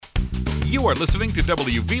You are listening to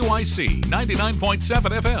WVYC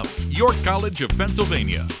 99.7 FM, York College of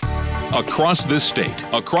Pennsylvania. Across this state,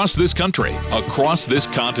 across this country, across this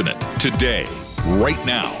continent, today, right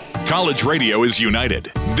now, college radio is united.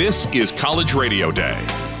 This is College Radio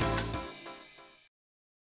Day.